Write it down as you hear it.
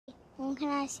When can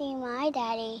I see my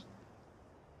daddy?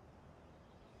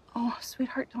 Oh,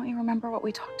 sweetheart, don't you remember what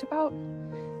we talked about?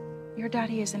 Your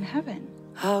daddy is in heaven.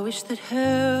 I wish that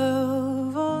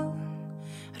heaven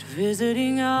had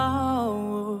visiting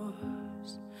hours,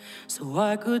 so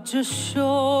I could just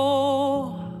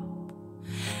show up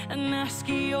and ask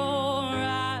your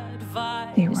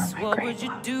advice. You were my What great would you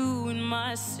love. do in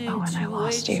my But when I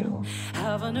lost you, situation?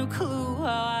 Haven't a clue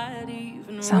how I'd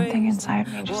even something raise inside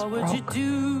me just What would you broke.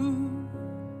 do?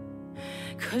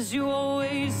 'Cause you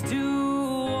always do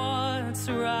what's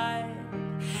right.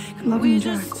 Loving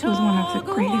Jack was one of the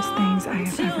greatest things I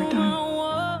have ever done.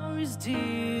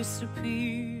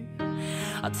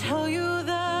 I'll tell you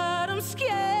that I'm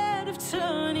scared of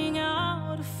turning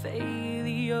out a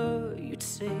failure. You'd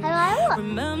say,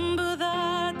 remember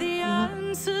that the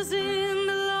answer's in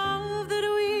the love that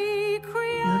we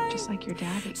create. You look just like your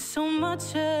daddy. So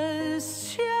much has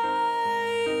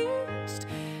changed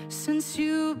since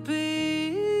you've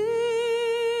been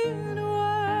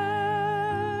away.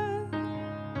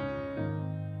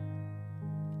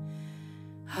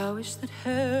 I wish that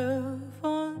heaven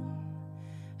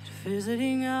had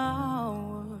visiting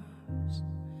hours,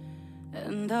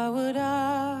 and I would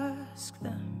ask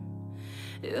them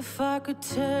if I could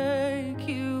take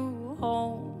you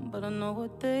home. But I know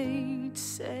what they'd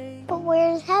say. But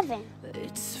where's heaven?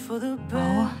 It's for the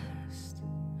best. Oh,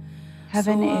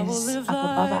 heaven So I will is live up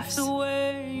above life us. the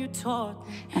way you taught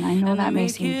me, And I know that may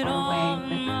make seem it far away, on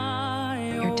but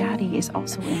my your daddy is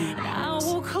also in your I hearts.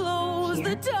 will close Here.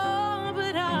 the door,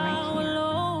 but right I will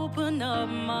open up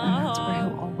my And that's where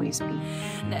heart. he'll always be.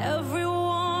 And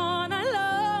everyone I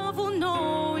love will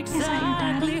know that your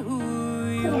exactly daddy? who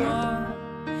you are.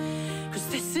 'Cause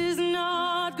this is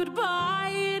not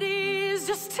goodbye, it is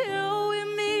just till we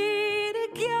meet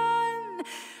again.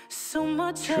 So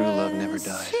much True love never has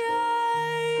dies.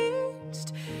 changed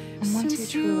And once you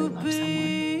since truly you've love someone,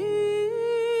 been